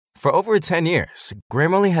For over 10 years,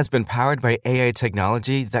 Grammarly has been powered by AI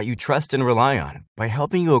technology that you trust and rely on by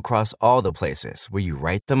helping you across all the places where you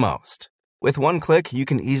write the most. With one click, you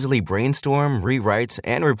can easily brainstorm, rewrite,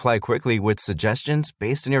 and reply quickly with suggestions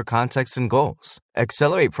based on your context and goals.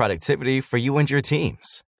 Accelerate productivity for you and your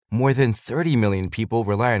teams. More than 30 million people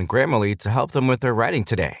rely on Grammarly to help them with their writing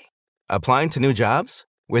today. Applying to new jobs?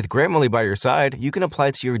 With Grammarly by your side, you can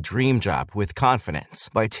apply to your dream job with confidence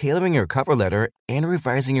by tailoring your cover letter and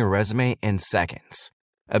revising your resume in seconds.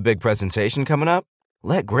 A big presentation coming up?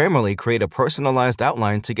 Let Grammarly create a personalized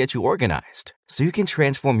outline to get you organized, so you can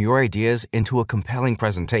transform your ideas into a compelling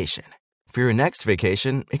presentation. For your next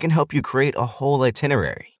vacation, it can help you create a whole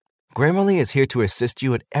itinerary. Grammarly is here to assist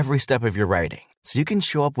you at every step of your writing, so you can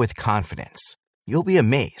show up with confidence. You'll be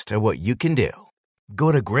amazed at what you can do.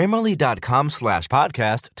 Go to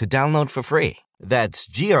Grammarly.com/podcast to download for free. That's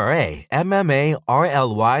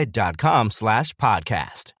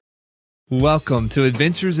GRAMMARLY.com/podcast. Welcome to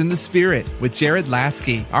Adventures in the Spirit with Jared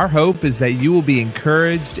Lasky. Our hope is that you will be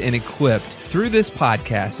encouraged and equipped through this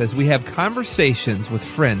podcast as we have conversations with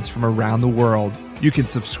friends from around the world. You can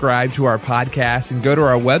subscribe to our podcast and go to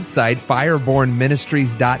our website,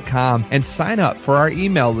 firebornministries.com, and sign up for our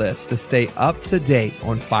email list to stay up to date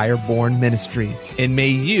on Fireborn Ministries. And may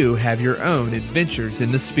you have your own adventures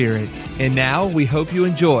in the Spirit. And now we hope you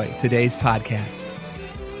enjoy today's podcast.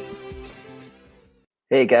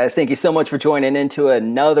 Hey guys, thank you so much for joining into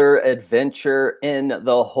another adventure in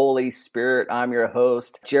the Holy Spirit. I'm your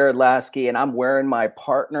host, Jared Lasky, and I'm wearing my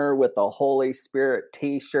Partner with the Holy Spirit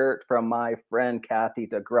t-shirt from my friend Kathy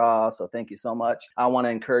DeGraw. So thank you so much. I want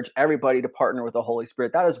to encourage everybody to partner with the Holy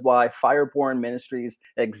Spirit. That is why Fireborn Ministries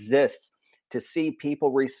exists, to see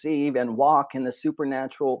people receive and walk in the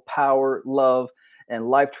supernatural power, love, and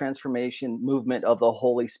life transformation movement of the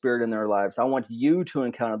Holy Spirit in their lives. I want you to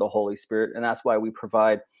encounter the Holy Spirit, and that's why we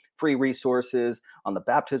provide free resources on the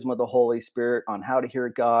baptism of the Holy Spirit, on how to hear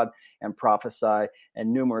God and prophesy,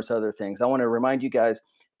 and numerous other things. I want to remind you guys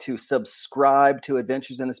to subscribe to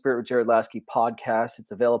Adventures in the Spirit with Jared Lasky podcast.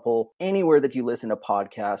 It's available anywhere that you listen to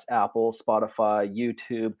podcasts: Apple, Spotify,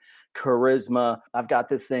 YouTube, Charisma. I've got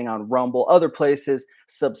this thing on Rumble, other places.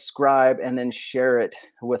 Subscribe and then share it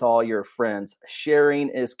with all your friends. Sharing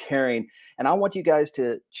is caring. And I want you guys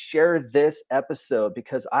to share this episode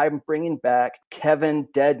because I'm bringing back Kevin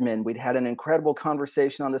Dedmon. We'd had an incredible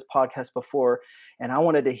conversation on this podcast before, and I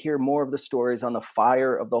wanted to hear more of the stories on the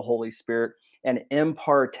fire of the Holy Spirit and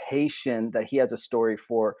impartation that he has a story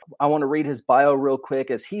for. I want to read his bio real quick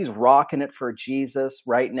as he's rocking it for Jesus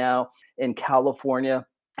right now in California.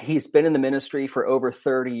 He's been in the ministry for over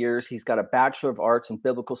 30 years. He's got a Bachelor of Arts in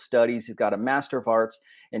Biblical Studies. He's got a Master of Arts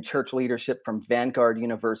in Church Leadership from Vanguard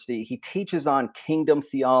University. He teaches on kingdom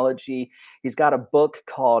theology. He's got a book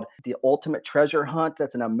called The Ultimate Treasure Hunt.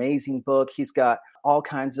 That's an amazing book. He's got all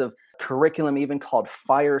kinds of curriculum, even called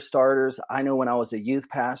Fire Starters. I know when I was a youth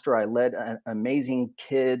pastor, I led amazing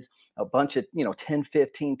kids, a bunch of 10,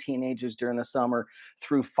 15 teenagers during the summer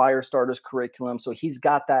through Fire Starters curriculum. So he's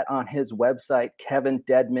got that on his website,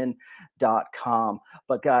 KevinDedmon.com.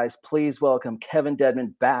 But guys, please welcome Kevin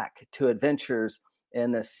Dedmon back to Adventures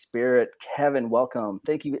in the Spirit. Kevin, welcome.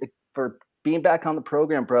 Thank you for being back on the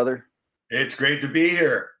program, brother. It's great to be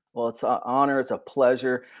here. Well, it's an honor. It's a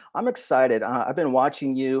pleasure. I'm excited. I've been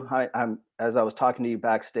watching you. As I was talking to you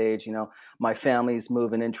backstage, my family's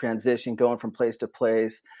moving in transition, going from place to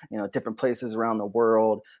place, different places around the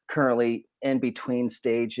world, currently in between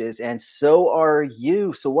stages. And so are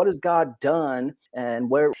you. So what has God done and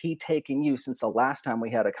where has he taken you since the last time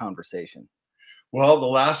we had a conversation? Well, the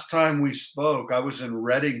last time we spoke, I was in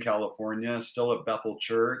Redding, California, still at Bethel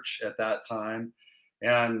Church at that time.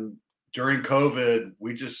 And during COVID,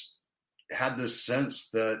 we just had this sense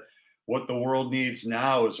that what the world needs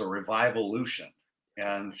now is a revivolution.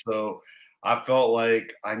 And so I felt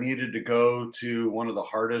like I needed to go to one of the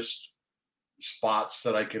hardest spots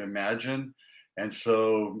that I can imagine. And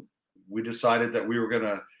so we decided that we were going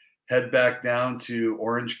to head back down to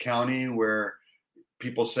Orange County, where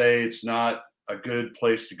people say it's not a good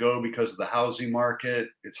place to go because of the housing market.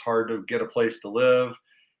 It's hard to get a place to live.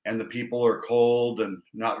 And the people are cold and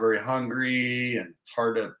not very hungry, and it's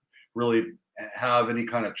hard to really have any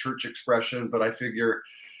kind of church expression. But I figure,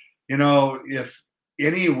 if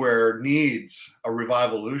anywhere needs a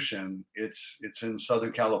revivolution, it's in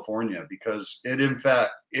Southern California, because it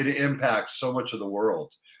impacts so much of the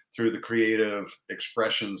world through the creative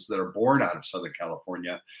expressions that are born out of Southern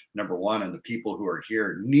California, number one, and the people who are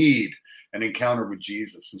here need an encounter with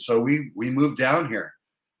Jesus. And so we moved down here,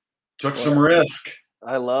 took some risk.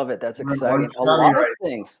 I love it. That's exciting.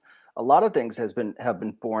 A a lot of things have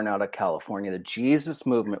been born out of California. The Jesus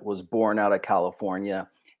movement was born out of California,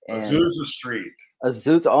 and Azusa Street.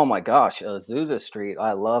 Azusa, oh my gosh, Azusa Street.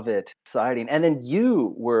 I love it. Exciting. And then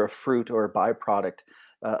you were a fruit or a byproduct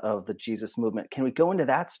of the Jesus movement. Can we go into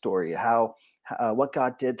that story? What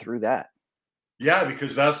God did through that? Yeah,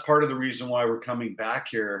 because that's part of the reason why we're coming back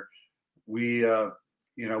here. We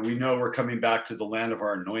know we're coming back to the land of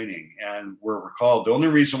our anointing, and we're called. The only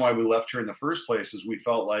reason why we left here in the first place is we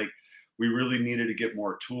felt like we really needed to get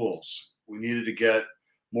more tools. We needed to get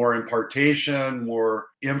more impartation, more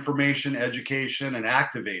information, education, and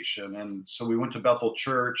activation. And so we went to Bethel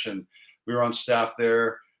Church, and we were on staff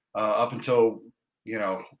there up until,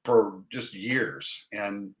 for just years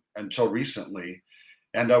and until recently.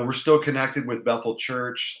 And we're still connected with Bethel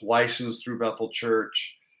Church, licensed through Bethel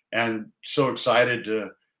Church, and so excited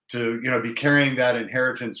to be carrying that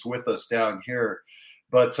inheritance with us down here.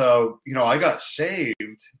 But I got saved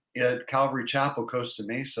at Calvary Chapel, Costa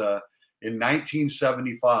Mesa in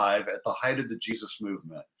 1975 at the height of the Jesus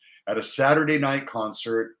movement at a Saturday night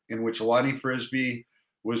concert in which Lonnie Frisbee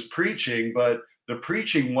was preaching, but the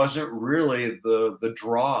preaching wasn't really the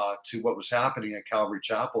draw to what was happening at Calvary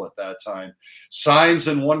Chapel at that time. Signs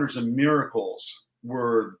and wonders and miracles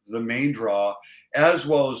were the main draw, as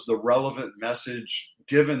well as the relevant message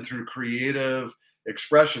given through creative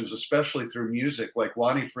expressions, especially through music. Like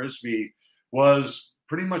Lonnie Frisbee was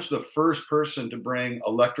pretty much the first person to bring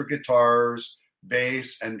electric guitars,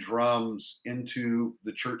 bass, and drums into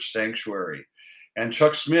the church sanctuary. And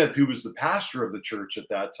Chuck Smith, who was the pastor of the church at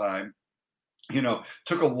that time,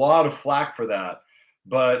 took a lot of flack for that,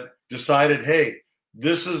 but decided, hey,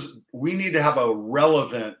 we need to have a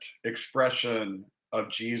relevant expression of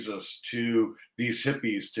Jesus to these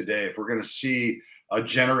hippies today if we're going to see a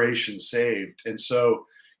generation saved. And so,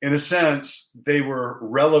 in a sense, they were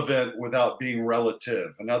relevant without being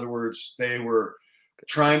relative. In other words, they were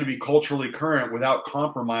trying to be culturally current without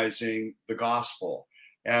compromising the gospel.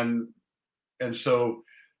 And so,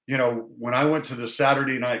 when I went to the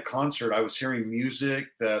Saturday night concert, I was hearing music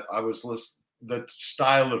that the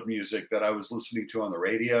style of music that I was listening to on the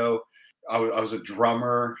radio. I was a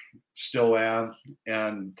drummer, still am,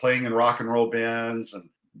 and playing in rock and roll bands and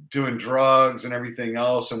doing drugs and everything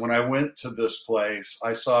else. And when I went to this place,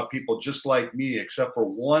 I saw people just like me, except for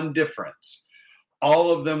one difference.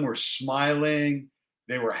 All of them were smiling,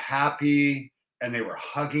 they were happy, and they were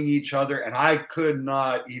hugging each other. And I could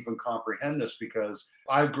not even comprehend this because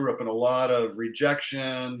I grew up in a lot of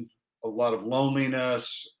rejection, a lot of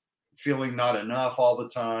loneliness, feeling not enough all the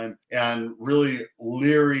time, and really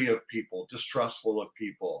leery of people, distrustful of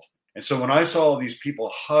people. And so when I saw all these people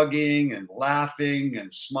hugging and laughing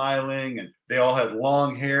and smiling, and they all had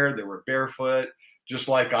long hair, they were barefoot, just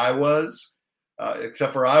like I was,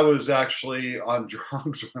 except for I was actually on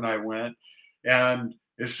drugs when I went. And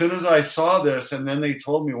as soon as I saw this, and then they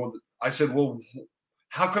told me, I said, well,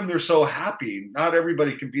 how come they're so happy? Not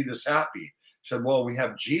everybody can be this happy. I said, well, we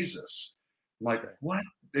have Jesus. I'm like, what?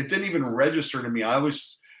 It didn't even register to me. I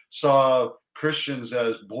always saw Christians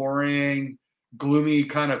as boring, gloomy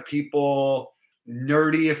kind of people,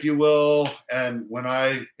 nerdy, if you will. And when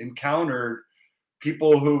I encountered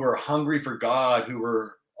people who were hungry for God, who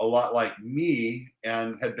were a lot like me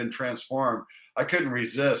and had been transformed, I couldn't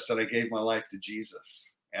resist, and I gave my life to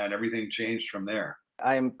Jesus, and everything changed from there.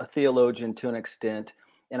 I'm a theologian to an extent,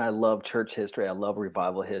 and I love church history. I love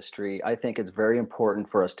revival history. I think it's very important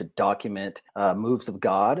for us to document moves of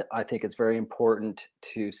God. I think it's very important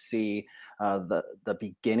to see the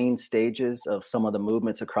beginning stages of some of the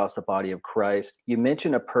movements across the body of Christ. You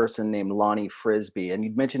mentioned a person named Lonnie Frisbee, and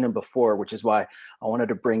you'd mentioned him before, which is why I wanted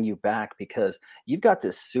to bring you back, because you've got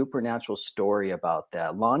this supernatural story about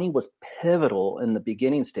that. Lonnie was pivotal in the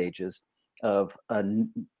beginning stages of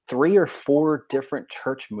 3 or 4 different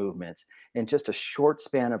church movements in just a short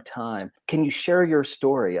span of time. Can you share your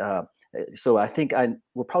story? So I think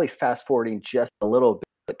we're probably fast forwarding just a little bit,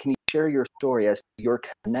 but can you share your story as to your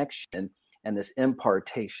connection and this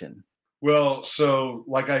impartation? Well, so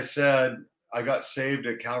like I said, I got saved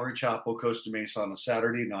at Calvary Chapel, Costa Mesa on a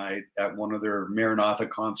Saturday night at one of their Maranatha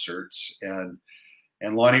concerts. And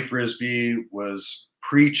Lonnie Frisbee was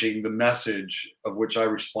preaching the message of which I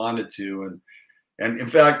responded to. And in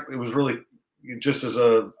fact, it was really just as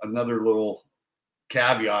another little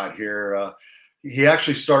caveat here. He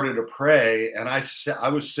actually started to pray, and I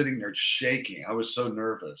was sitting there shaking. I was so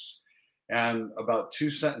nervous. And about 2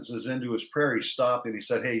 sentences into his prayer, he stopped and he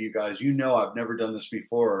said, "Hey, you guys, I've never done this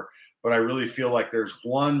before, but I really feel like there's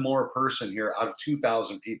one more person here out of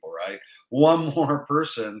 2,000 people, right? One more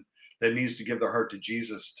person that needs to give their heart to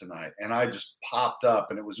Jesus tonight." And I just popped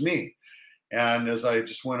up, and it was me. And as I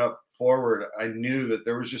just went up forward, I knew that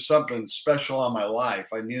there was just something special on my life.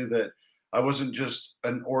 I knew that I wasn't just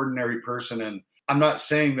an ordinary person. And I'm not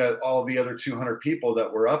saying that all the other 200 people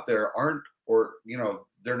that were up there aren't, or,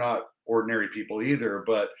 they're not ordinary people either.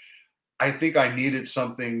 But I think I needed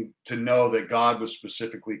something to know that God was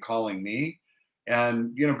specifically calling me.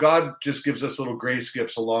 And, God just gives us little grace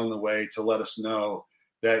gifts along the way to let us know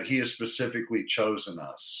that he has specifically chosen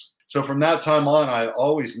us. So from that time on, I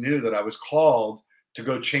always knew that I was called to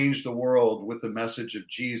go change the world with the message of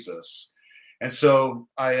Jesus. And so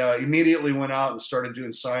I immediately went out and started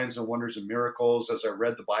doing signs and wonders and miracles as I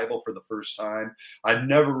read the Bible for the first time. I'd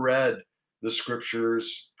never read the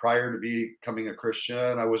scriptures prior to becoming a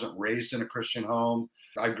Christian. I wasn't raised in a Christian home.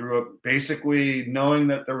 I grew up basically knowing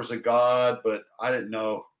that there was a God, but I didn't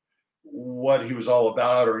know what he was all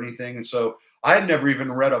about or anything. And so I had never even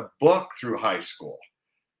read a book through high school.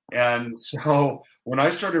 And so when I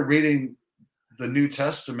started reading the New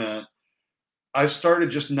Testament, I started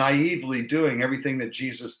just naively doing everything that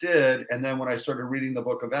Jesus did. And then when I started reading the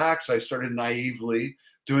book of Acts, I started naively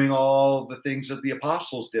doing all the things that the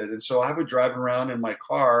apostles did. And so I would drive around in my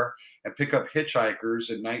car and pick up hitchhikers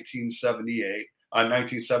in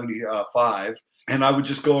 1975. And I would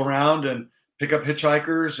just go around and pick up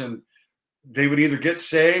hitchhikers, and they would either get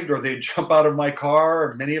saved or they'd jump out of my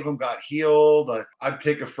car. Many of them got healed. I'd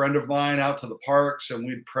take a friend of mine out to the parks and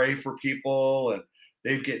we'd pray for people, and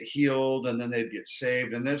they'd get healed and then they'd get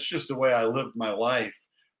saved. And that's just the way I lived my life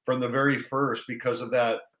from the very first, because of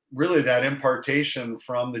that, really that impartation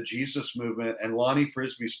from the Jesus movement and Lonnie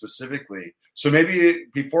Frisbee specifically. So maybe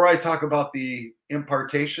before I talk about the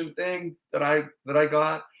impartation thing that I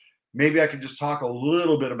got, maybe I could just talk a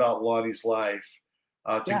little bit about Lonnie's life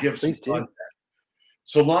to give some context.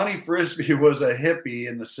 So Lonnie Frisbee was a hippie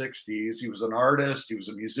in the 60s. He was an artist. He was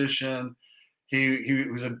a musician. He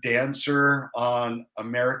was a dancer on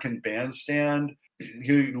American Bandstand.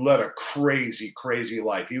 He led a crazy, crazy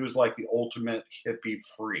life. He was like the ultimate hippie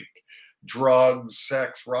freak. Drugs,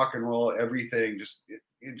 sex, rock and roll, everything,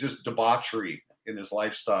 just debauchery in his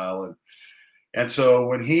lifestyle. And so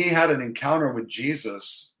when he had an encounter with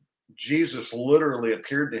Jesus, Jesus literally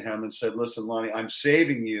appeared to him and said, "Listen, Lonnie, I'm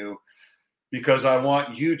saving you because I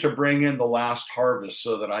want you to bring in the last harvest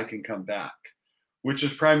so that I can come back," which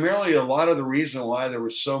is primarily a lot of the reason why there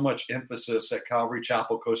was so much emphasis at Calvary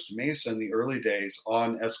Chapel, Costa Mesa in the early days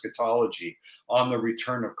on eschatology, on the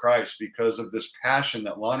return of Christ, because of this passion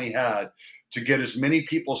that Lonnie had to get as many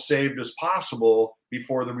people saved as possible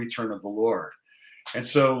before the return of the Lord. And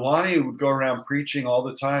so Lonnie would go around preaching all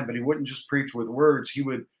the time, but he wouldn't just preach with words. He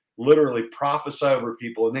would literally prophesy over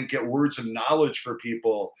people and then get words of knowledge for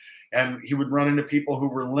people. And he would run into people who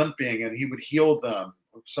were limping and he would heal them.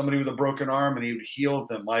 Somebody with a broken arm, and he would heal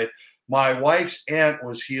them. My wife's aunt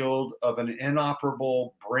was healed of an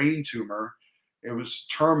inoperable brain tumor. It was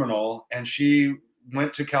terminal, and she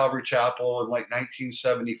went to Calvary Chapel in like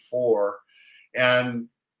 1974, and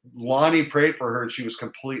Lonnie prayed for her and she was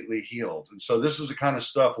completely healed. And so this is the kind of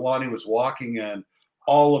stuff Lonnie was walking in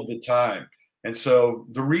all of the time. And so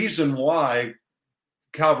the reason why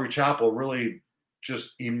Calvary Chapel really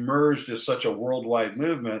just emerged as such a worldwide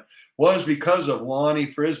movement was because of Lonnie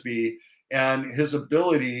Frisbee and his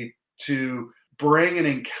ability to bring an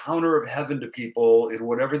encounter of heaven to people in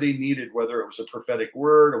whatever they needed, whether it was a prophetic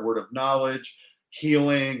word, a word of knowledge,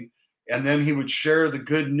 healing. And then he would share the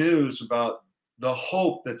good news about the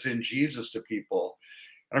hope that's in Jesus to people.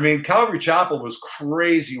 I mean, Calvary Chapel was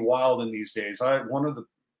crazy wild in these days. One of the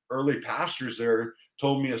early pastors there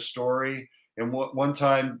told me a story. And one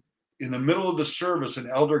time, in the middle of the service, an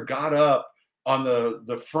elder got up on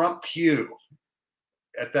the front pew.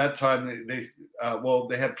 At that time, they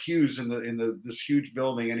had pews in this huge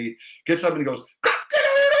building, and he gets up and he goes,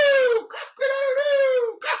 "Cock-a-doodle-doo,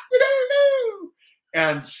 cock-a-doodle-doo, cock-a-doodle-doo,"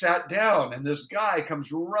 and sat down. And this guy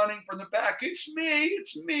comes running from the back. "It's me,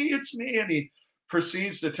 it's me, it's me." And he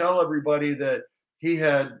proceeds to tell everybody that he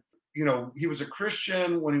was a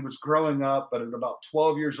Christian when he was growing up, but at about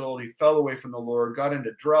 12 years old, he fell away from the Lord, got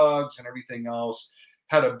into drugs and everything else,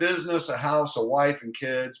 had a business, a house, a wife, and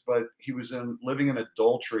kids, but he was living in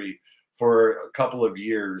adultery for a couple of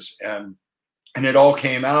years. And it all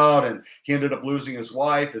came out, and he ended up losing his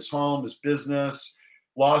wife, his home, his business,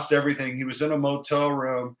 lost everything. He was in a motel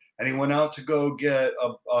room, and he went out to go get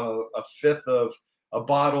a fifth of a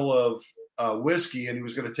bottle of whiskey, and he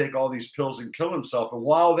was going to take all these pills and kill himself. And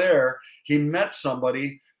while there, he met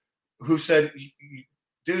somebody who said,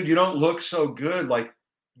 "Dude, you don't look so good. Like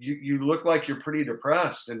you look like you're pretty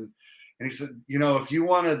depressed." And he said, "If you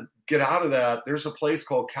want to get out of that, there's a place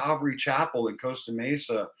called Calvary Chapel in Costa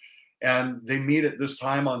Mesa, and they meet at this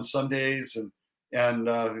time on Sundays, and And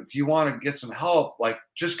if you want to get some help, like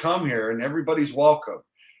just come here and everybody's welcome,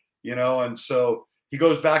 And so he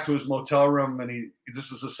goes back to his motel room and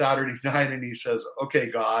this is a Saturday night and he says, okay,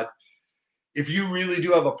 God, if you really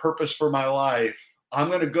do have a purpose for my life, I'm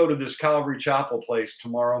going to go to this Calvary Chapel place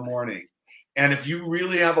tomorrow morning. And if you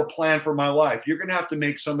really have a plan for my life, you're going to have to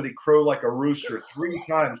make somebody crow like a rooster 3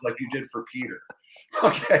 times like you did for Peter.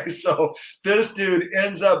 Okay, so this dude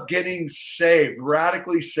ends up getting saved,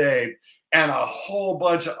 radically saved, and a whole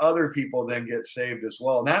bunch of other people then get saved as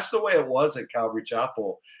well. And that's the way it was at Calvary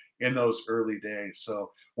Chapel in those early days.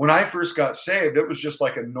 So when I first got saved, it was just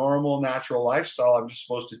like a normal, natural lifestyle. I'm just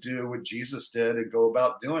supposed to do what Jesus did and go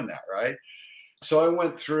about doing that, right? So I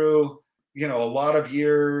went through, a lot of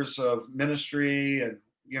years of ministry and,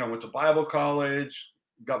 went to Bible college,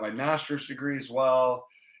 got my master's degree as well,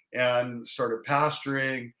 and started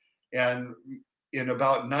pastoring. And in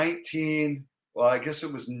about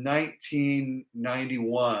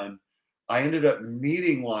 1991, I ended up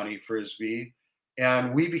meeting Lonnie Frisbee,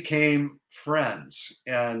 and we became friends.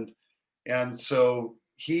 And so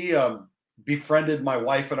he befriended my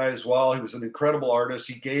wife and I as well. He was an incredible artist.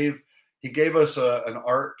 He gave us an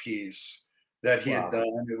art piece that he had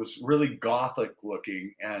done. It was really Gothic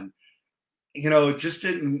looking, and it just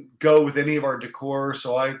didn't go with any of our decor.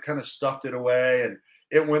 So I kind of stuffed it away, and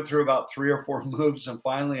it went through about 3 or 4 moves. And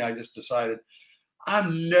finally I just decided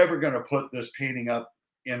I'm never going to put this painting up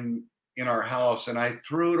in our house. And I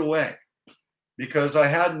threw it away because I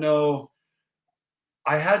had no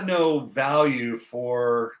value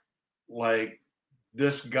for like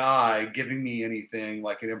this guy giving me anything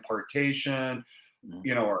like an impartation,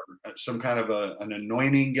 or some kind of an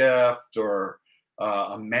anointing gift or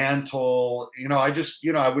a mantle.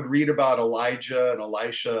 I would read about Elijah and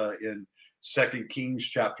Elisha in 2 Kings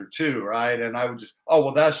chapter 2, right? And I would just,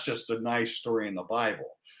 that's just a nice story in the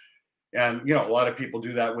Bible. And, a lot of people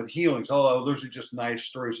do that with healings. Those are just nice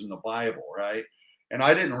stories in the Bible, right? And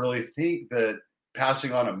I didn't really think that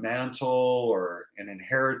passing on a mantle or an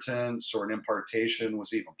inheritance or an impartation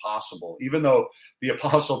was even possible, even though the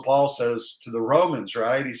Apostle Paul says to the Romans,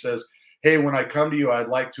 right? He says, hey, when I come to you, I'd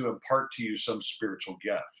like to impart to you some spiritual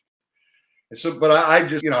gift. And so, but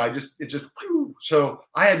so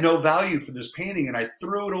I had no value for this painting and I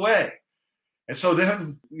threw it away. And so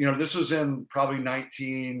then, this was in probably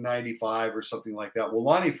 1995 or something like that. Well,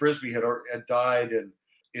 Lonnie Frisbee had died in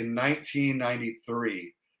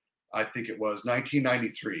 1993. I think it was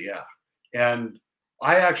 1993. Yeah. And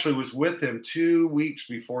I actually was with him 2 weeks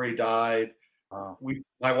before he died. Wow.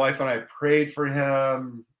 My wife and I prayed for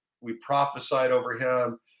him. We prophesied over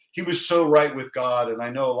him. He was so right with God. And I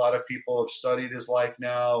know a lot of people have studied his life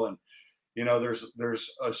now. And, there's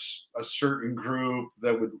a certain group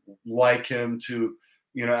that would like him to,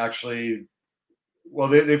 actually, well,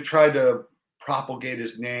 they've tried to propagate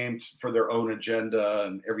his name for their own agenda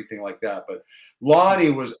and everything like that. But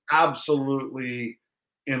Lonnie was absolutely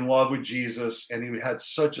in love with Jesus, and he had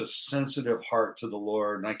such a sensitive heart to the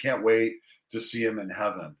Lord. And I can't wait to see him in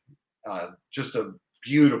heaven. Just a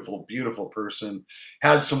beautiful, beautiful person.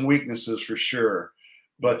 Had some weaknesses for sure.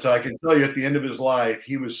 But I can tell you at the end of his life,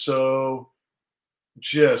 he was so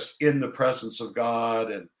just in the presence of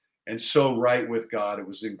God and so right with God. It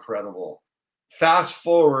was incredible. Fast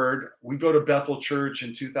forward, we go to Bethel Church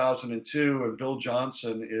in 2002, and Bill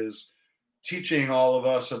Johnson is teaching all of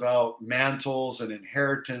us about mantles and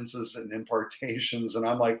inheritances and impartations. And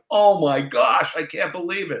I'm like, oh my gosh, I can't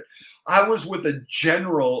believe it. I was with a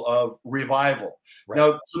general of revival. Right.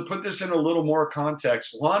 Now, to put this in a little more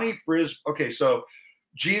context, Lonnie Frisbee, okay, so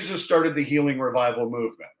Jesus started the healing revival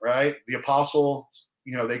movement, right? The apostles,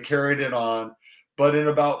 they carried it on. But in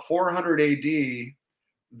about 400 AD,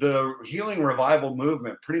 the healing revival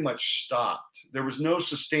movement pretty much stopped. There was no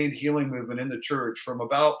sustained healing movement in the church from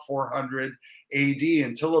about 400 AD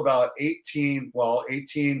until about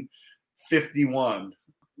 1851,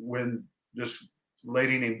 when this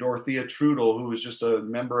lady named Dorothea Trudel, who was just a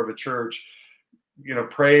member of a church,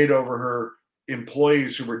 prayed over her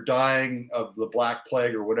employees who were dying of the Black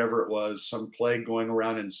Plague or whatever it was, some plague going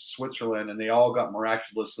around in Switzerland, and they all got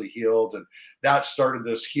miraculously healed. And that started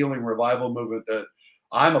this healing revival movement that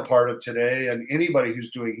I'm a part of today, and anybody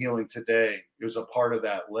who's doing healing today is a part of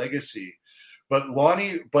that legacy. But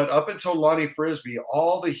up until Lonnie Frisbee,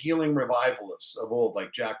 all the healing revivalists of old,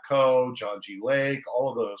 like Jack Coe, John G. Lake, all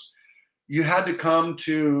of those, you had to come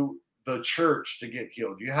to the church to get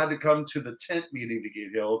healed. You had to come to the tent meeting to get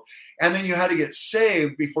healed. And then you had to get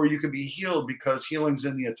saved before you could be healed, because healing's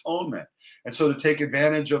in the atonement. And so to take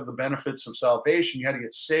advantage of the benefits of salvation, you had to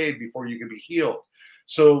get saved before you could be healed.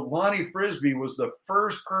 So Lonnie Frisbee was the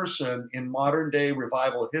first person in modern day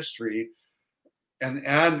revival history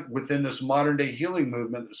and within this modern day healing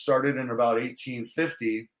movement that started in about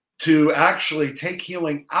 1850, to actually take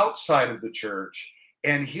healing outside of the church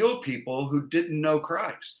and heal people who didn't know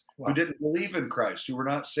Christ, who didn't believe in Christ, who were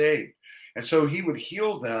not saved. And so he would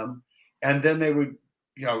heal them, and then they would,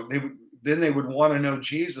 they would want to know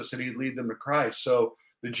Jesus, and he'd lead them to Christ. So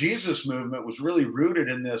the Jesus movement was really rooted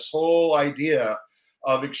in this whole idea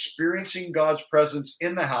of experiencing God's presence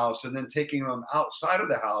in the house and then taking them outside of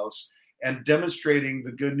the house and demonstrating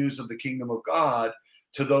the good news of the kingdom of God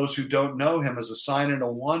to those who don't know him as a sign and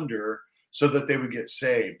a wonder, so that they would get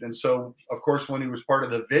saved. And so, of course, when he was part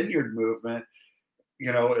of the Vineyard movement,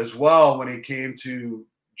 as well, when he came to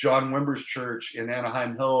John Wimber's church in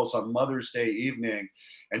Anaheim Hills on Mother's Day evening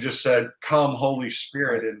and just said, "Come, Holy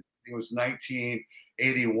Spirit." And it was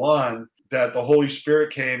 1981 that the Holy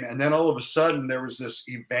Spirit came. And then all of a sudden there was this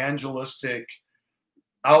evangelistic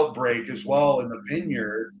outbreak as well in the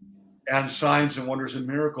Vineyard, and signs and wonders and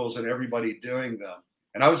miracles, and everybody doing them.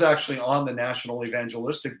 And I was actually on the National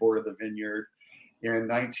Evangelistic Board of the Vineyard in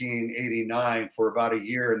 1989 for about a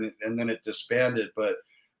year, and then it disbanded. But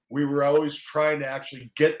we were always trying to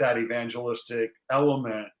actually get that evangelistic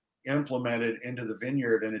element implemented into the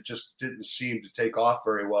Vineyard, and it just didn't seem to take off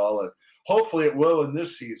very well. And hopefully it will in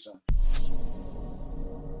this season.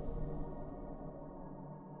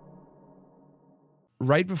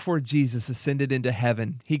 Right before Jesus ascended into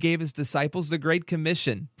heaven, he gave his disciples the Great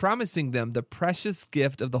Commission, promising them the precious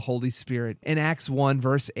gift of the Holy Spirit. In Acts 1,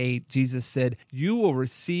 verse 8, Jesus said, "You will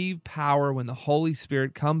receive power when the Holy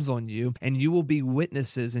Spirit comes on you, and you will be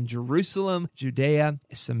witnesses in Jerusalem, Judea,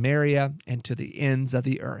 Samaria, and to the ends of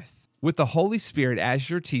the earth." With the Holy Spirit as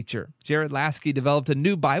your teacher, Jared Lasky developed a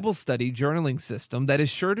new Bible study journaling system that is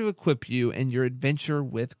sure to equip you in your adventure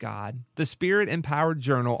with God. The Spirit-Empowered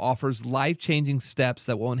Journal offers life-changing steps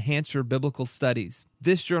that will enhance your biblical studies.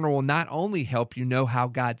 This journal will not only help you know how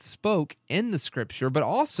God spoke in the Scripture, but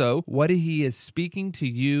also what He is speaking to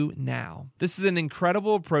you now. This is an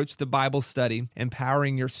incredible approach to Bible study,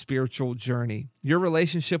 empowering your spiritual journey. Your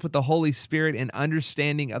relationship with the Holy Spirit and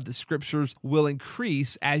understanding of the Scriptures will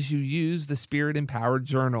increase as you use the Spirit-Empowered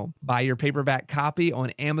Journal. Buy your paperback copy on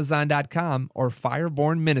Amazon.com or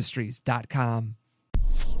FirebornMinistries.com.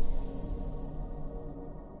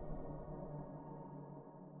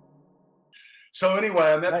 So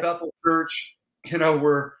anyway, I'm at Bethel Church.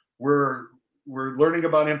 We're learning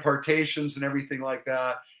about impartations and everything like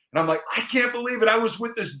that. And I'm like, I can't believe it. I was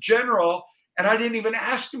with this general and I didn't even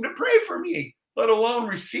ask him to pray for me, let alone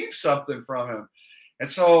receive something from him. And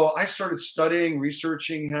so I started studying,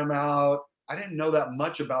 researching him out. I didn't know that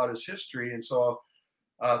much about his history. And so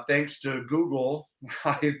thanks to Google,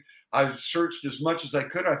 I searched as much as I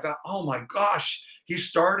could. I thought, oh my gosh, he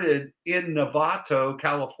started in Novato,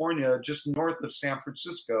 California, just north of San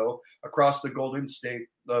Francisco, across the Golden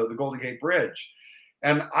Gate Bridge.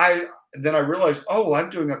 And then I realized, I'm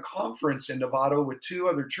doing a conference in Novato with two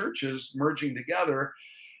other churches merging together.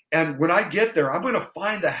 And when I get there, I'm going to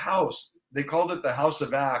find the house. They called it the House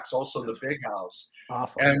of Acts, also the Big House.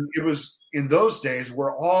 Awesome. And it was in those days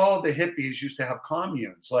where all the hippies used to have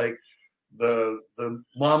communes. Like the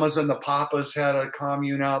mamas and the papas had a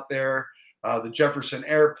commune out there. The Jefferson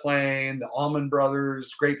Airplane, the Allman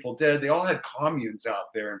Brothers, Grateful Dead, they all had communes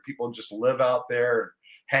out there, and people just live out there and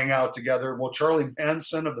hang out together. Well, Charlie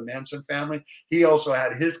Manson of the Manson family, he also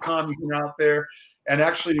had his commune out there. And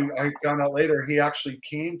actually, I found out later, he actually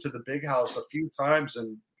came to the Big House a few times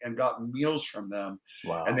and got meals from them.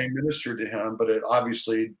 Wow. And they ministered to him, but it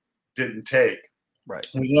obviously didn't take. Right.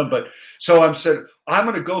 But so I said, I'm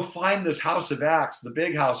going to go find this House of Acts, the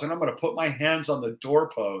Big House, and I'm going to put my hands on the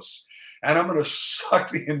doorposts and I'm going to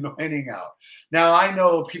suck the anointing out. Now, I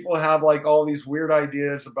know people have like all these weird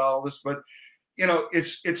ideas about all this, but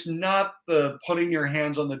it's not the putting your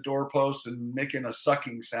hands on the doorpost and making a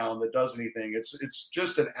sucking sound that does anything. It's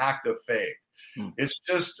just an act of faith. It's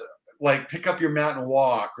just like pick up your mat and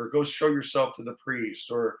walk, or go show yourself to the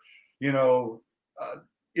priest, or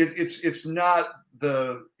it's not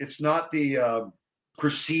the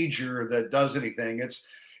procedure that does anything.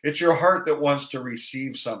 It's your heart that wants to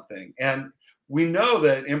receive something. And we know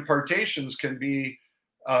that impartations can be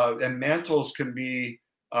and mantles can be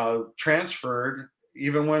transferred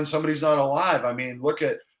even when somebody's not alive. I mean, look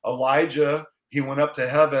at Elijah. He went up to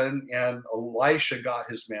heaven and Elisha got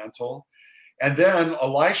his mantle. And then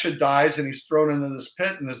Elisha dies and he's thrown into this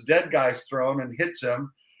pit, and this dead guy's thrown and hits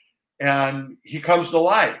him and he comes to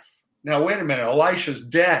life. Now, wait a minute. Elisha's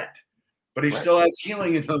dead, but he still has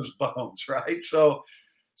healing in those bones, right? So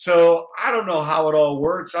I don't know how it all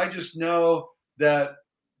works. I just know that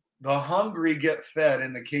the hungry get fed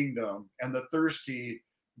in the kingdom and the thirsty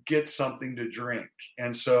get something to drink.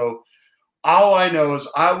 And so all I know is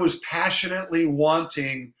I was passionately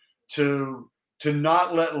wanting to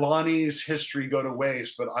not let Lonnie's history go to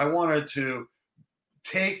waste, but I wanted to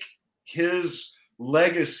take his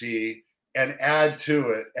legacy and add to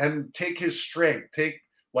it, and take his strength, take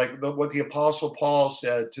what the Apostle Paul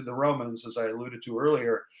said to the Romans, as I alluded to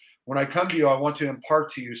earlier. When I come to you, I want to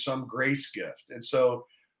impart to you some grace gift. And so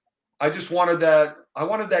I just wanted that. I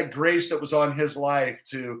wanted that grace that was on his life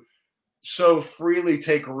to so freely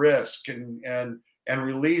take risk and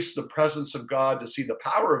release the presence of God, to see the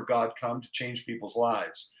power of God come to change people's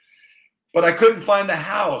lives. But I couldn't find the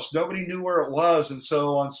house. Nobody knew where it was. And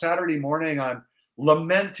so on Saturday morning, I'm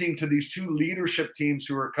lamenting to these two leadership teams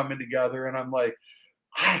who are coming together. And I'm like,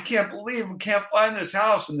 I can't believe we can't find this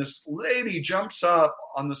house. And this lady jumps up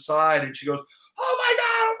on the side and she goes, oh my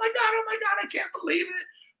God, oh my God, oh my God, I can't believe it.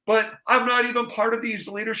 But I'm not even part of these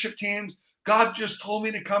leadership teams. God just told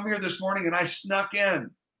me to come here this morning and I snuck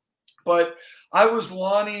in. But I was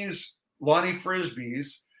Lonnie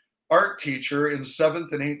Frisbee's art teacher in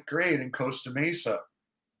 7th and 8th grade in Costa Mesa.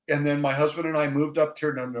 And then my husband and I moved up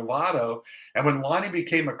here to Nevada. And when Lonnie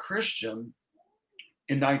became a Christian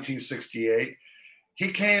in 1968, he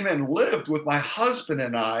came and lived with my husband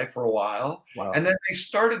and I for a while. Wow. And then they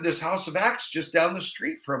started this House of Acts just down the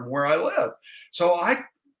street from where I live. So I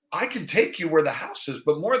can take you where the house is,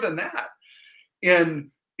 but more than that, in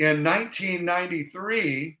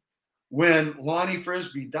 1993, when Lonnie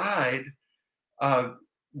Frisbee died,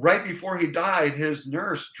 right before he died, his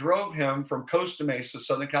nurse drove him from Costa Mesa,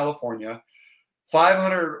 Southern California,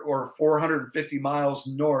 500 or 450 miles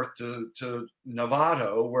north to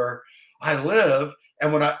Nevada, where I live.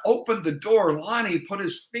 And when I opened the door, Lonnie put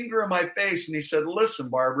his finger in my face and he said, listen,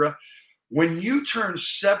 Barbara, when you turn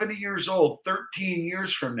 70 years old, 13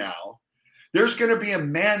 years from now, there's going to be a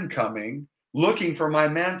man coming looking for my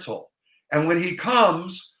mantle. And when he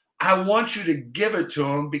comes, I want you to give it to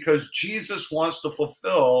him, because Jesus wants to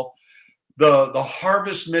fulfill the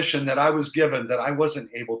harvest mission that I was given that I wasn't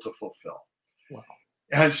able to fulfill. Wow.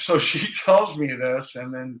 And so she tells me this,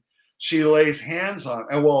 and then she lays hands on,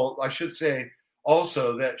 and well, I should say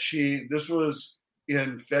also that this was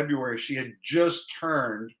in February. She had just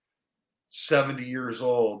turned 70 years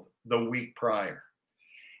old the week prior.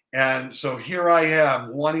 And so here I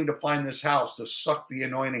am wanting to find this house to suck the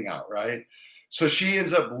anointing out, right? So she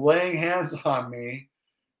ends up laying hands on me,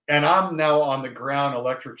 and I'm now on the ground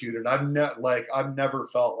electrocuted. I've never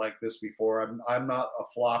felt like this before. I'm not a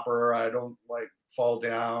flopper. I don't fall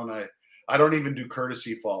down. I don't even do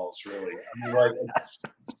courtesy falls, really. I mean, it's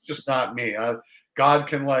just not me. God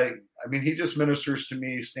can he just ministers to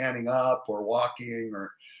me standing up or walking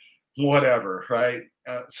or whatever, right?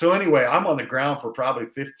 So anyway, I'm on the ground for probably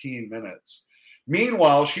 15 minutes.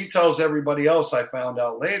 Meanwhile, she tells everybody else, I found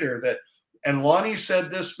out later, that, and Lonnie said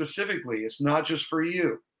this specifically, it's not just for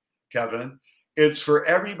you, Kevin. It's for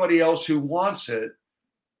everybody else who wants it.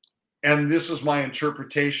 And this is my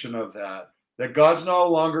interpretation of that God's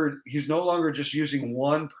he's no longer just using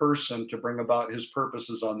one person to bring about his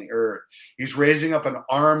purposes on the earth. He's raising up an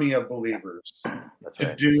army of believers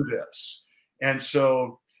to do this. And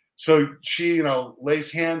so she,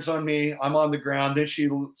 lays hands on me. I'm on the ground. Then she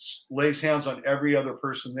lays hands on every other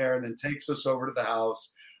person there, and then takes us over to the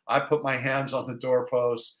house. I put my hands on the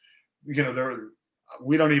doorpost. We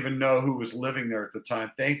don't even know who was living there at the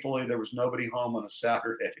time. Thankfully, there was nobody home on a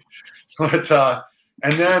Saturday. But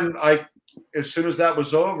and then as soon as that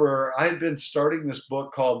was over, I had been starting this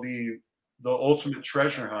book called The Ultimate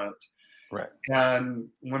Treasure Hunt. Right. And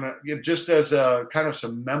just as a kind of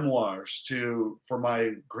some memoirs for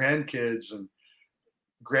my grandkids and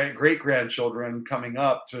great grandchildren coming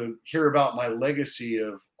up to hear about my legacy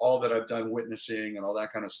of all that I've done witnessing and all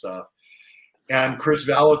that kind of stuff. And Chris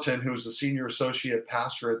Valentin, who was the senior associate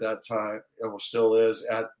pastor at that time, or still is,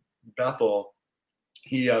 at Bethel,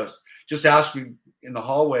 he just asked me in the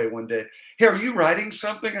hallway one day, hey, are you writing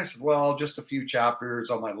something? I said, well, just a few chapters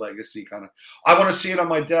on my legacy kind of. I want to see it on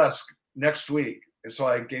my desk next week. And so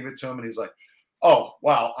I gave it to him, and he's like, oh,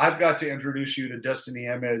 wow, I've got to introduce you to Destiny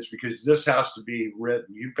Image, because this has to be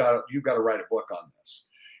written. You've got to write a book on this.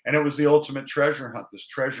 And it was the ultimate treasure hunt, this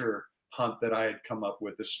treasure hunt that I had come up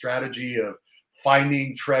with, the strategy of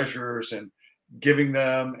finding treasures and giving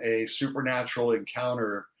them a supernatural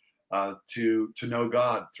encounter to know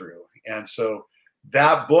God through. And so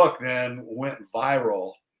that book then went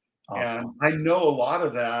viral. Awesome. And I know a lot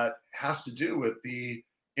of that has to do with the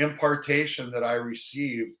impartation that I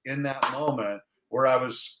received in that moment, where I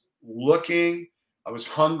was looking, I was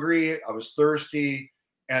hungry, I was thirsty,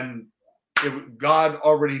 and God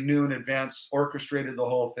already knew in advance, orchestrated the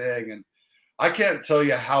whole thing. And I can't tell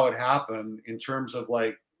you how it happened in terms of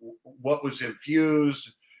like what was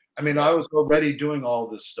infused. I mean, I was already doing all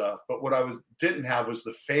this stuff, but what didn't have was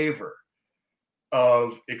the favor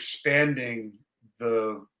of expanding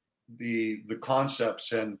the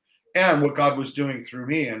concepts and what God was doing through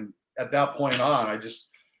me. And at that point on, I just,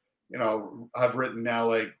 I've written now,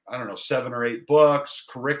 like, I don't know, 7 or 8 books,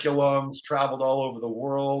 curriculums, traveled all over the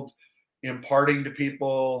world, imparting to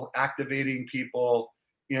people, activating people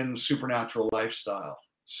in supernatural lifestyle.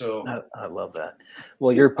 So I love that.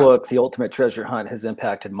 Well, your book, The Ultimate Treasure Hunt, has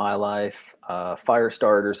impacted my life. Fire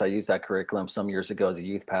starters, I used that curriculum some years ago as a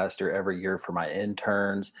youth pastor every year for my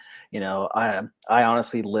interns. I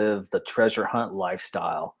honestly live the treasure hunt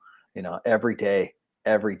lifestyle, every day.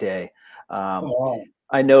 wow.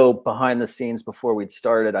 I know behind the scenes before we'd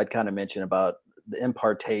started, I'd kind of mention about the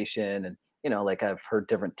impartation and, like I've heard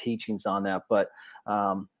different teachings on that, but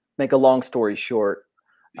make a long story short,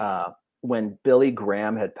 when Billy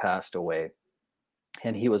Graham had passed away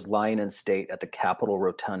and he was lying in state at the Capitol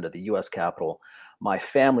Rotunda, the U.S. Capitol, my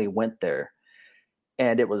family went there.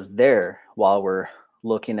 And it was there while we're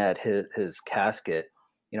looking at his casket.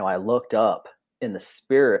 I looked up in the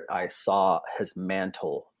spirit. I saw his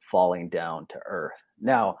mantle falling down to earth.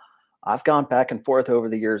 Now, I've gone back and forth over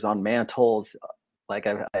the years on mantles, like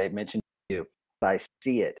I mentioned to you, but I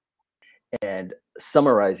see it. And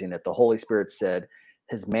summarizing it, the Holy Spirit said,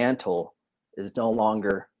 his mantle is no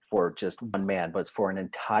longer for just one man, but it's for an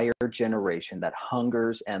entire generation that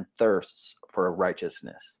hungers and thirsts for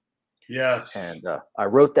righteousness. Yes. And I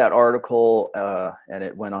wrote that article and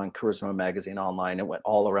it went on Charisma Magazine online. It went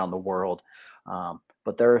all around the world.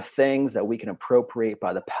 But there are things that we can appropriate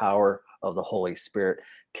by the power of the Holy Spirit.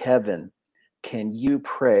 Kevin, can you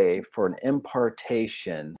pray for an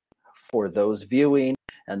impartation for those viewing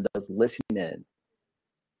and those listening in?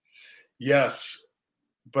 Yes.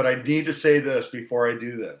 But I need to say this before I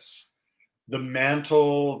do this. The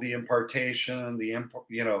mantle, the impartation,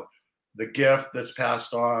 the gift that's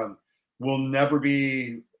passed on will never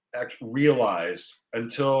be realized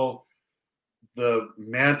until the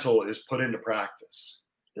mantle is put into practice.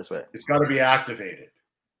 This way. It's got to be activated.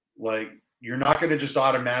 Like, you're not going to just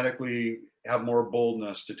automatically have more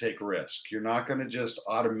boldness to take risk. You're not going to just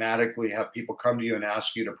automatically have people come to you and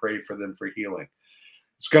ask you to pray for them for healing.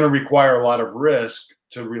 It's going to require a lot of risk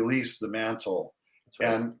to release the mantle.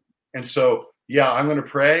 Right. And so, yeah, I'm going to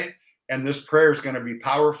pray, and this prayer is going to be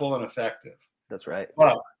powerful and effective. That's right.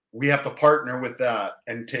 But we have to partner with that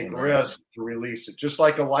and take risk to release it, just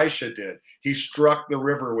like Elisha did. He struck the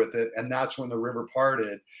river with it, and that's when the river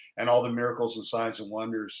parted, and all the miracles and signs and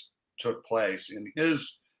wonders took place in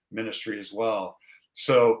his ministry as well.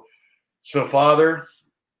 So Father,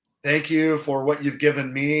 thank you for what you've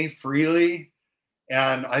given me freely.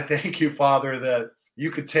 And I thank you, Father, that you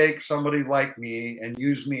could take somebody like me and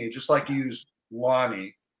use me, just like you used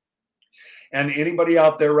Lonnie. And anybody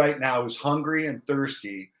out there right now who's hungry and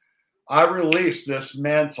thirsty, I release this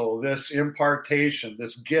mantle, this impartation,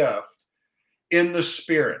 this gift in the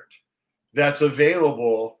spirit that's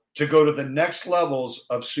available to go to the next levels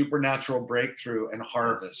of supernatural breakthrough and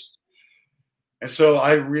harvest. And so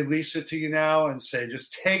I release it to you now and say,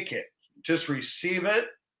 just take it, just receive it,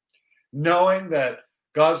 knowing that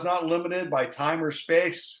God's not limited by time or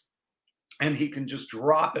space, and he can just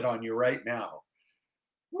drop it on you right now.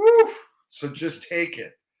 Woo! So just take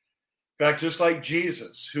it. In fact, just like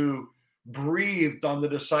Jesus, who breathed on the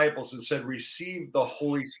disciples and said, receive the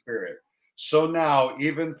Holy Spirit. So now,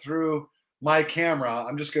 even through my camera,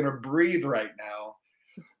 I'm just going to breathe right now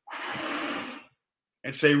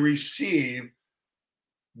and say, receive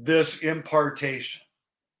this impartation.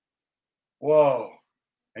 Whoa.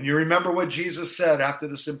 And you remember what Jesus said after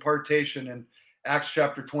this impartation in Acts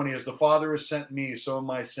chapter 20, as the Father has sent me, so am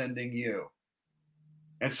I sending you.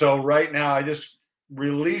 And so right now, I just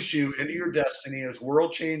release you into your destiny as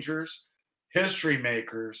world changers, history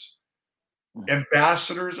makers,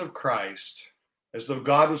 ambassadors of Christ, as though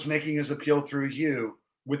God was making his appeal through you,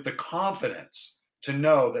 with the confidence to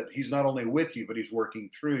know that he's not only with you, but he's working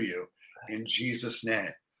through you in Jesus'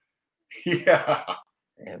 name. Yeah.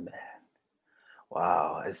 Amen.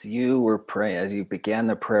 Wow. As you were praying, as you began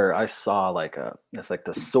the prayer, I saw it's like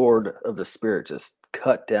the sword of the Spirit just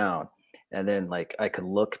cut down. And then like I could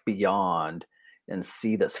look beyond and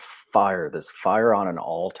see this fire on an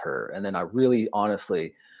altar. And then I really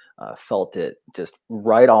honestly felt it just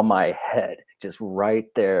right on my head, just right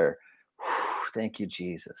there. Thank you,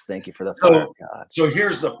 Jesus. Thank you for the fire, God. So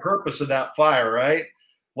here's the purpose of that fire, right?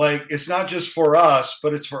 Like, it's not just for us,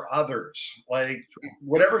 but it's for others. Like,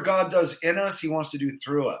 whatever God does in us, he wants to do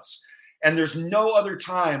through us. And there's no other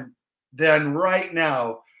time than right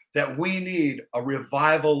now that we need a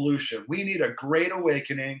revivolution. We need a great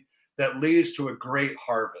awakening that leads to a great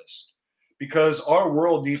harvest, because our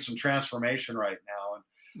world needs some transformation right now.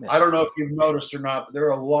 And I don't know if you've noticed or not, but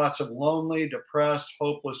there are lots of lonely, depressed,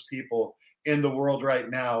 hopeless people in the world right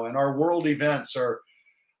now. And our world events are,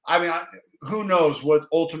 who knows what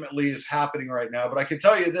ultimately is happening right now. But I can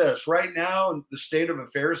tell you this, right now, the state of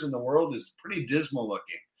affairs in the world is pretty dismal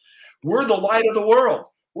looking. We're the light of the world.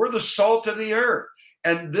 We're the salt of the earth.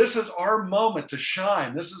 And this is our moment to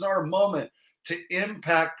shine. This is our moment to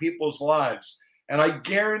impact people's lives. And I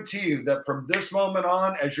guarantee you that from this moment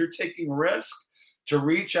on, as you're taking risk to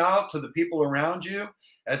reach out to the people around you,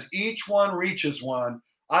 as each one reaches one,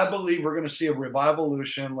 I believe we're going to see a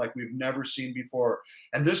revivolution like we've never seen before.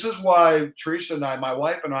 And this is why Teresa and I, my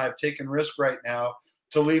wife and I, have taken risk right now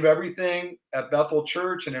to leave everything at Bethel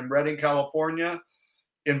Church and in Redding, California,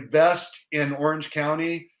 invest in Orange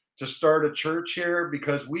County to start a church here,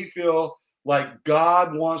 because we feel like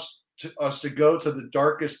God wants us to go to the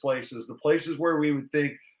darkest places, the places where we would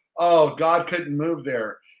think, oh, God couldn't move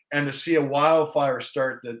there, and to see a wildfire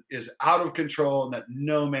start that is out of control and that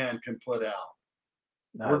no man can put out.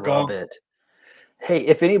 I love it. Hey,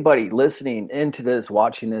 if anybody listening into this,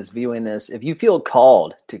 watching this, viewing this, if you feel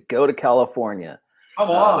called to go to California,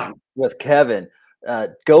 come on with Kevin,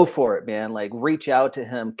 go for it, man. Like, reach out to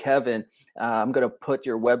him, Kevin. I'm going to put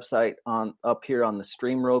your website up here on the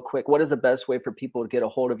stream real quick. What is the best way for people to get a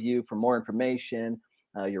hold of you for more information,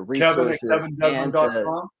 your resources?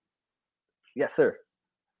 Kevin@KevinDedmon.com. Yes, sir.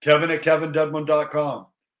 Kevin@KevinDedmon.com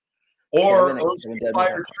or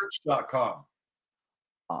OCFireChurch.com.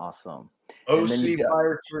 Awesome. OC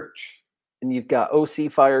Fire Church. And you've got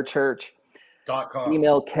OCFireChurch.com.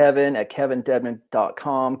 Email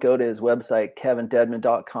Kevin@KevinDedmon.com. Go to his website,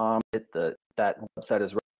 KevinDedmon.com. That website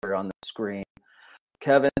is right there on the screen.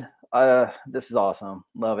 Kevin, this is awesome.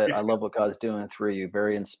 Love it. I love what God's doing through you.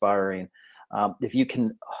 Very inspiring. If you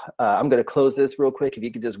can, I'm going to close this real quick. If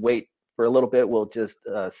you could just wait for a little bit, we'll just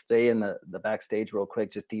stay in the backstage real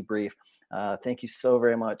quick, just debrief. Thank you so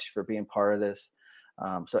very much for being part of this.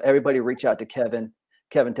 So everybody reach out to Kevin,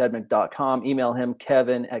 KevinDedmon.com. Email him,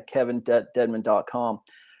 Kevin@KevinDedmon.com.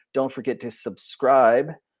 Don't forget to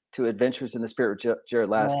subscribe to Adventures in the Spirit with Jared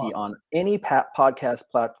Lasky on any podcast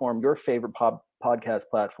platform, your favorite podcast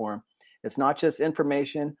platform. It's not just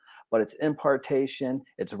information, but it's impartation,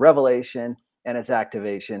 it's revelation, and it's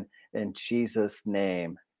activation. In Jesus'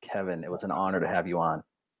 name, Kevin, it was an honor to have you on.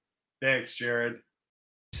 Thanks, Jared.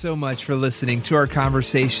 So much for listening to our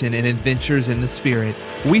conversation in Adventures in the Spirit.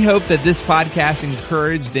 We hope that this podcast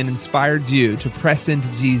encouraged and inspired you to press into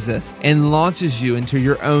Jesus and launches you into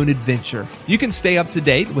your own adventure. You can stay up to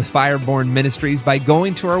date with Fireborn Ministries by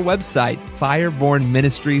going to our website,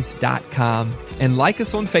 firebornministries.com, and like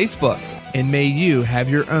us on Facebook. And may you have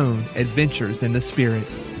your own Adventures in the Spirit.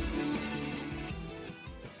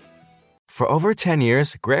 For over 10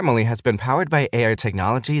 years, Grammarly has been powered by AI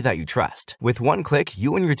technology that you trust. With one click,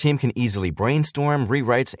 you and your team can easily brainstorm,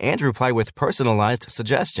 rewrite, and reply with personalized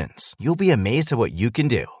suggestions. You'll be amazed at what you can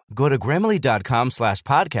do. Go to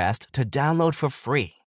Grammarly.com/podcast to download for free.